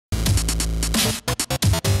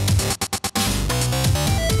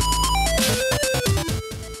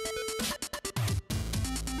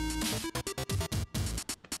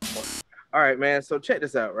right, man. So check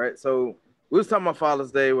this out, right? So we was talking about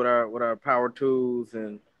Father's Day with our power tools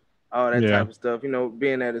and all that Yeah. type of stuff.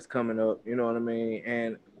 Being that it's coming up, you know what I mean?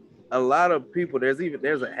 And a lot of people, there's a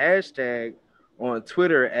hashtag on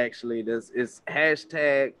Twitter actually. It's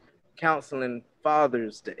hashtag counseling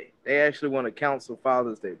Father's Day. They actually want to counsel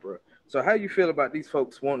Father's Day, bro. So how you feel about these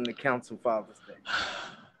folks wanting to counsel Father's Day?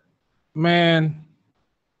 Man,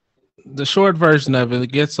 the short version of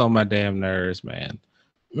it gets on my damn nerves, man.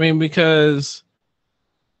 I mean, because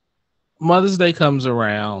Mother's Day comes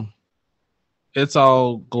around, it's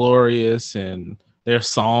all glorious and there's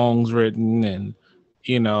songs written and,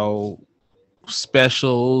 you know,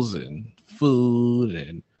 specials and food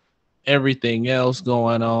and everything else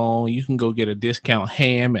going on. You can go get a discount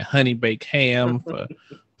ham at Honey Baked Ham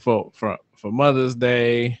for Mother's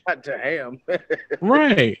Day. Not to ham.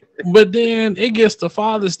 Right. But then it gets to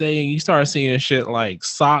Father's Day and you start seeing shit like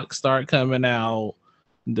socks start coming out,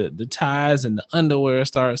 the ties and the underwear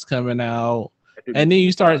starts coming out. And then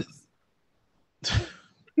you start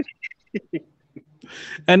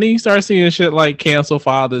and then you start seeing shit like cancel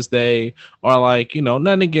Father's Day or like,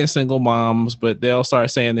 nothing against single moms, but they'll start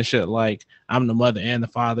saying this shit like I'm the mother and the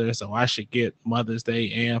father, so I should get Mother's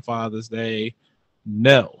Day and Father's Day.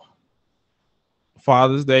 No.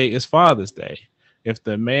 Father's Day is Father's Day. If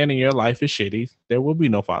the man in your life is shitty, there will be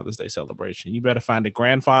no Father's Day celebration. You better find a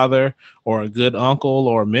grandfather or a good uncle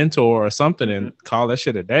or a mentor or something and call that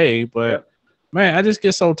shit a day. But man, I just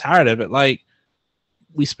get so tired of it. Like,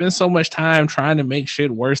 we spend so much time trying to make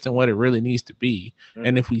shit worse than what it really needs to be.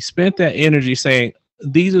 And if we spent that energy saying,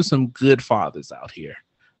 these are some good fathers out here.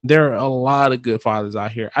 There are a lot of good fathers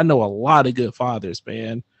out here. I know a lot of good fathers,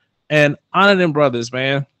 man. And honor them brothers,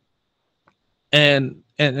 man. And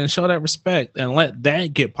show that respect and let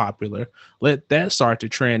that get popular. Let that start to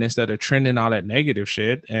trend instead of trending all that negative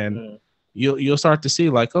shit. And you'll start to see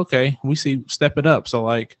like, okay, we see stepping up. So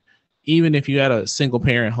like, even if you had a single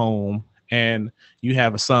parent home and you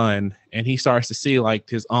have a son and he starts to see like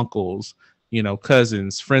his uncles,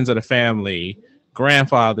 cousins, friends of the family,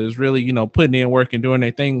 grandfathers really, putting in work and doing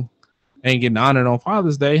their thing and getting honored on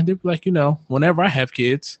Father's Day, they'd be like, whenever I have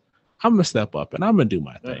kids, I'm going to step up and I'm going to do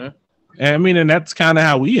my thing. And I mean, and that's kind of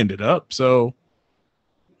how we ended up. So,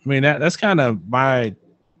 I mean, that's kind of my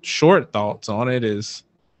short thoughts on it is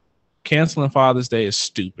canceling Father's Day is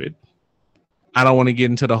stupid. I don't want to get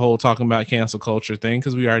into the whole talking about cancel culture thing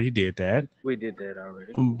because we already did that. We did that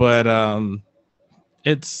already. But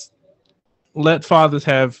it's let fathers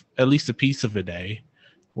have at least a piece of a day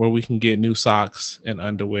where we can get new socks and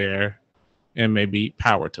underwear and maybe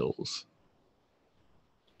power tools.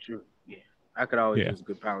 True. Yeah. I could always use a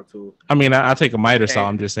good power tool. I mean, I take a miter saw,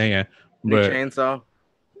 I'm just saying. But chainsaw.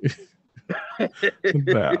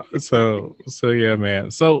 So yeah, man.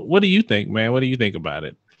 So what do you think, man? What do you think about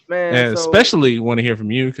it? Man, and especially want to hear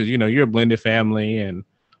from you because you're a blended family and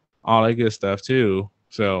all that good stuff too.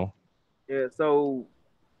 So yeah. So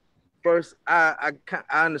first, I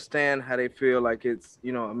understand how they feel like it's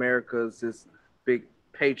America's this big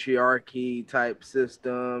patriarchy type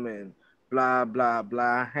system and blah blah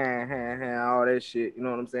blah, all that shit. You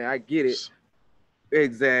know what I'm saying? I get it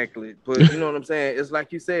exactly, but you know what I'm saying? It's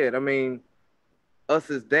like you said. I mean, us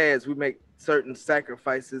as dads, we make certain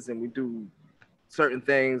sacrifices and we do certain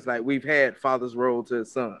things. Like we've had father's role to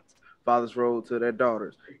his sons, father's role to their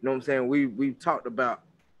daughters. You know what I'm saying? We've talked about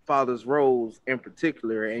father's roles in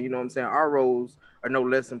particular, and you know what I'm saying? Our roles are no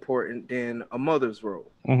less important than a mother's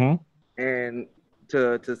role. And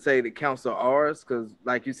to say the counsel ours, because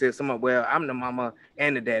like you said, I'm the mama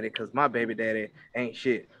and the daddy because my baby daddy ain't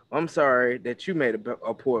shit. Well, I'm sorry that you made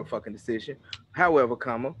a poor fucking decision. However,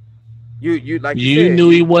 you like you said, knew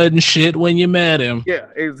he wasn't shit when you met him. Yeah,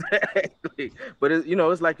 exactly. But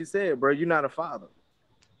it's like you said, bro, you're not a father.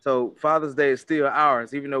 So Father's Day is still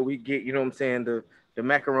ours, even though we get, you know what I'm saying, the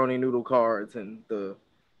macaroni noodle cards and the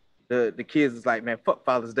kids is like, man, fuck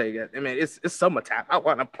Father's Day. I mean, it's summertime. I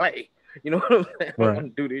want to play. You know what I'm saying? Right. I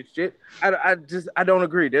want to do this shit. I don't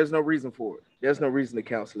agree. There's no reason for it. There's no reason to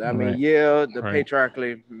counsel it. I mean,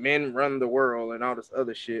 patriarchally, men run the world and all this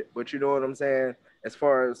other shit. But you know what I'm saying? As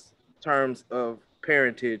far as terms of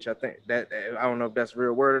parentage, I think that I don't know if that's a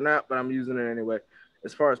real word or not, but I'm using it anyway.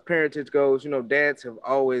 As far as parentage goes, dads have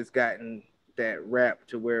always gotten that rap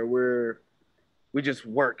to where we just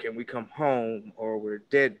work and we come home, or we're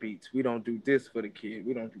deadbeats. We don't do this for the kid.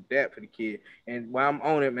 We don't do that for the kid. And while I'm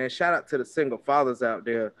on it, man, shout out to the single fathers out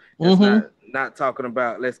there that's not talking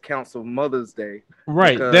about let's counsel Mother's Day.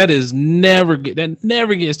 Right. That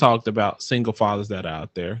never gets talked about. Single fathers that are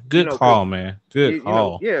out there. Good call, man. Good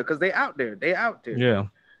call. Yeah, because they out there. Yeah.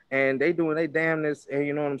 and they doing they damnness, and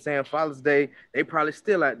you know what I'm saying. Father's Day, they probably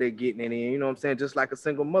still out there getting it in. You know what I'm saying, just like a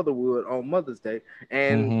single mother would on Mother's Day,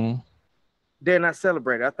 and Mm-hmm. they're not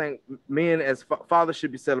celebrated. I think men as fathers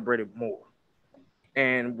should be celebrated more,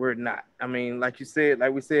 and we're not. I mean, like you said,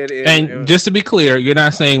 like we said And just to be clear, you're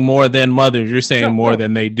not saying more than mothers. You're saying no, more no,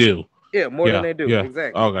 than they do. yeah, more than Yeah. they do, Yeah.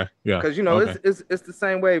 exactly. Okay. Yeah. Because you know Okay. it's the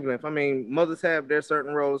same wavelength. I mean, mothers have their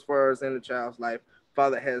certain roles as far as in the child's life.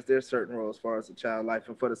 Father has their certain roles as far as the child life.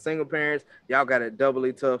 And for the single parents, y'all got it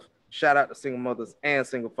doubly tough. Shout out to single mothers and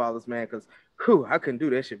single fathers, man. Because I couldn't do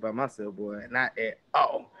that shit by myself, boy, not at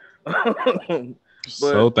all.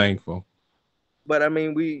 So but thankful. but I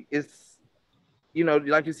mean, it's you know,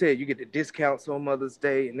 like you said, you get the discounts on Mother's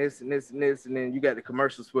Day and this and this and this, and then you got the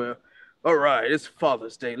commercials where, all right, it's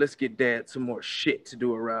Father's Day. Let's get dad some more shit to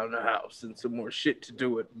do around the house and some more shit to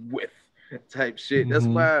do it with type shit. That's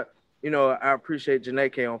Mm-hmm. why, you know, I appreciate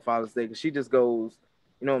Janae K on Father's Day because she just goes,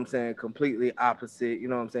 you know what I'm saying, completely opposite. You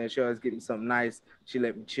know what I'm saying? She always get me something nice. She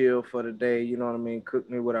let me chill for the day. You know what I mean? Cook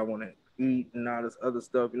me what I want to eat and all this other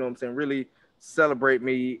stuff. You know what I'm saying? Really celebrate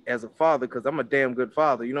me as a father because I'm a damn good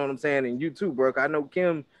father. You know what I'm saying? And you too, bro. I know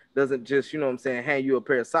Kim doesn't just, you know what I'm saying, hand you a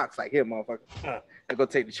pair of socks like, here, motherfucker. I go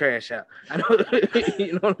take the trash out. I know,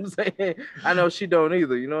 you know what I'm saying? I know she don't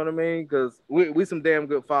either. You know what I mean? Because we some damn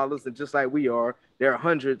good fathers, and just like we are, there are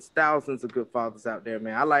hundreds, thousands of good fathers out there,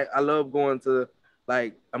 man. I love going to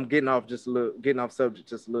like I'm getting off subject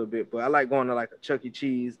just a little bit, but I like going to like a Chuck E.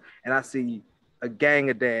 Cheese, and I see a gang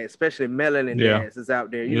of dads, especially melanin Yeah. dads, is out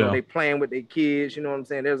there. You know, Yeah. they playing with their kids. You know what I'm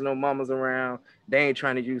saying? There's no mamas around. They ain't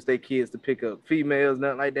trying to use their kids to pick up females,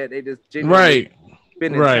 nothing like that. They just genuinely Right.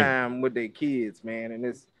 spending Right. time with their kids, man. And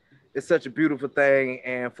it's such a beautiful thing.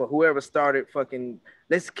 And for whoever started fucking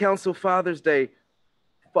let's cancel Father's Day,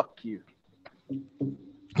 fuck you.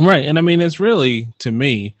 Right. And I mean, it's really, to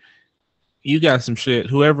me, you got some shit.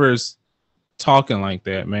 Whoever's talking like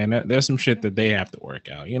that, man, there's some shit that they have to work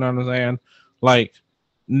out. You know what I'm saying? Like,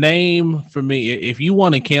 name for me, if you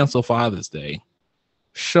want to cancel Father's Day,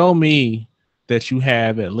 show me that you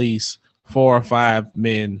have at least 4 or 5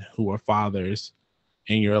 men who are fathers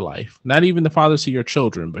in your life. Not even the fathers to your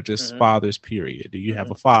children, but just fathers, period. Do you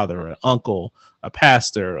have a father, an uncle, a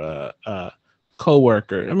pastor, a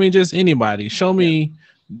co-worker? I mean, just anybody. Show me.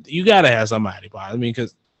 You got to have somebody, Bob. I mean,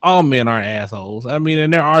 because all men aren't assholes. I mean,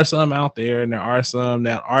 and there are some out there, and there are some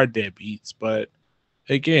that are deadbeats. But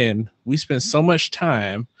again, we spend so much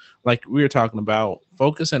time, like we were talking about,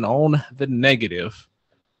 focusing on the negative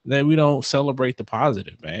that we don't celebrate the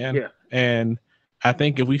positive, man. Yeah. And I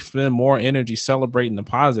think if we spend more energy celebrating the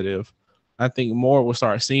positive, I think more we'll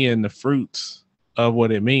start seeing the fruits of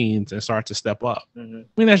what it means and start to step up. I mean,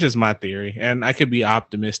 that's just my theory. And I could be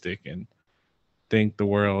optimistic and think the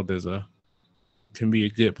world can be a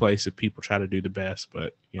good place if people try to do the best.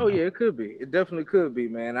 But yeah, it could be. It definitely could be,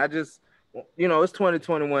 man. I just, you know, it's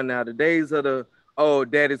 2021 now. The days of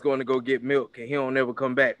daddy's going to go get milk and he don't never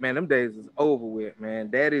come back, man. Them days is over with, man.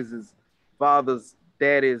 Daddy's his fathers,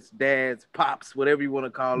 dads, pops, whatever you want to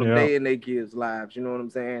call them. They in their kids' lives. You know what I'm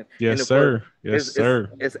saying? Yes, sir. Sir.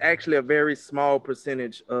 It's actually a very small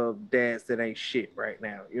percentage of dads that ain't shit right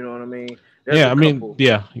now. You know what I mean? I mean,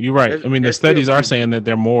 you're right. I mean, the studies are saying that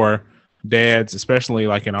they're more dads, especially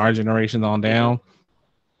like in our generation on down.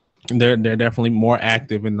 They're definitely more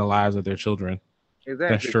active in the lives of their children.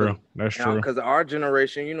 Exactly. That's true. Because our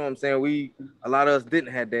generation, you know what I'm saying, a lot of us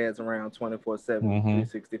didn't have dads around 24/7,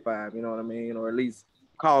 365, you know what I mean? Or at least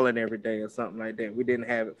calling every day or something like that. We didn't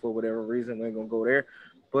have it for whatever reason. We ain't gonna go there.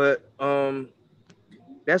 But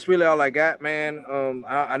that's really all I got, man.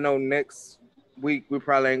 I know next week we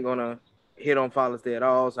probably ain't gonna hit on Father's Day at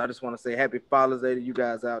all. So I just want to say happy Father's Day to you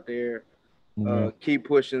guys out there. Keep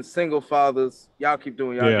pushing. Single fathers, y'all keep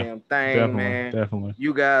doing y'all damn thing, man. Definitely.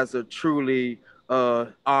 You guys are truly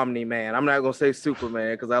Omni Man. I'm not gonna say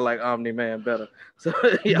Superman because I like Omni Man better. So,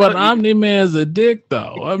 but Omni Man's a dick,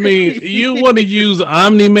 though. I mean, you want to use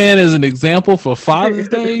Omni Man as an example for Father's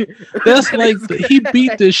Day? That's like he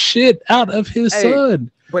beat the shit out of his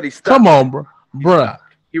son. But he stopped. Come on, bro.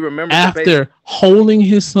 He remembered after holding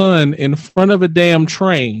his son in front of a damn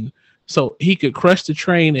train so he could crush the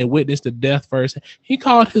train and witness the death first. He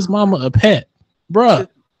called his mama a pet, bruh.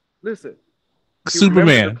 Listen,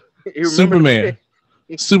 Superman. Superman.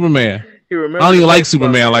 He remembered I don't even like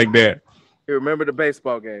Superman like that. He remembered the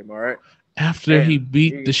baseball game, all right? After he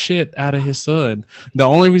beat the shit out of his son. The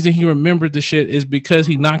only reason he remembered the shit is because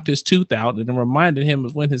he knocked his tooth out and it reminded him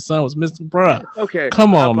of when his son was missing. Bruh. Okay.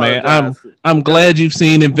 Come on, man. I'm glad you've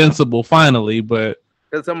seen Invincible finally, but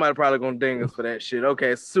somebody probably gonna ding us for that shit.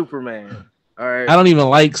 Okay, Superman. All right. I don't even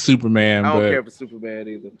like Superman. I don't but care for Superman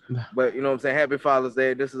either. But you know what I'm saying? Happy Father's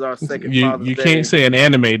Day. This is our second you Father's Day. you can't say an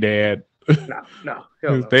anime dad. No. Hell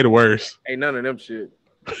no. They the worst. Ain't none of them shit.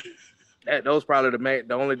 Those probably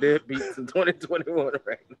the only deadbeats in 2021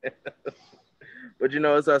 right now. But you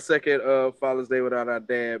know, it's our second Father's Day without our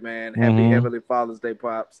dad, man. Happy Heavenly Father's Day,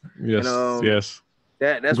 pops. Yes, and, yes.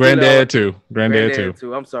 That's Granddad really too. Granddad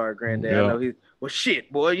too. I'm sorry, Granddad. Yeah. I know well,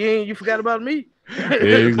 shit, boy, you forgot about me.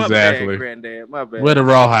 Exactly. My bad, Granddad. My bad. Where the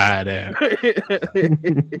rawhide at?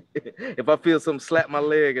 If I feel something slap my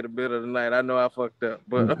leg in the middle of the night, I know I fucked up.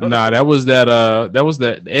 But Nah, that was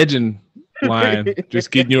that edging line, just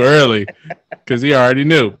getting you early, because he already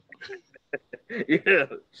knew. Yeah,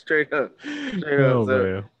 straight up. Oh,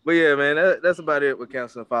 man. But yeah, man, that's about it with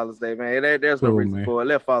Counseling Father's Day, man. There's no Cool, reason man. for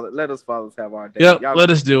it. Let us fathers have our day. Yep, let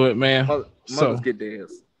us do it, man. Mothers get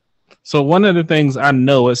theirs. So one of the things I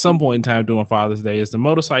know at some point in time during Father's Day is the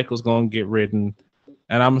motorcycle's going to get ridden,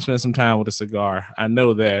 and I'm going to spend some time with a cigar. I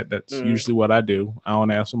know that. That's usually what I do. I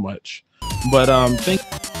don't ask for much. But thank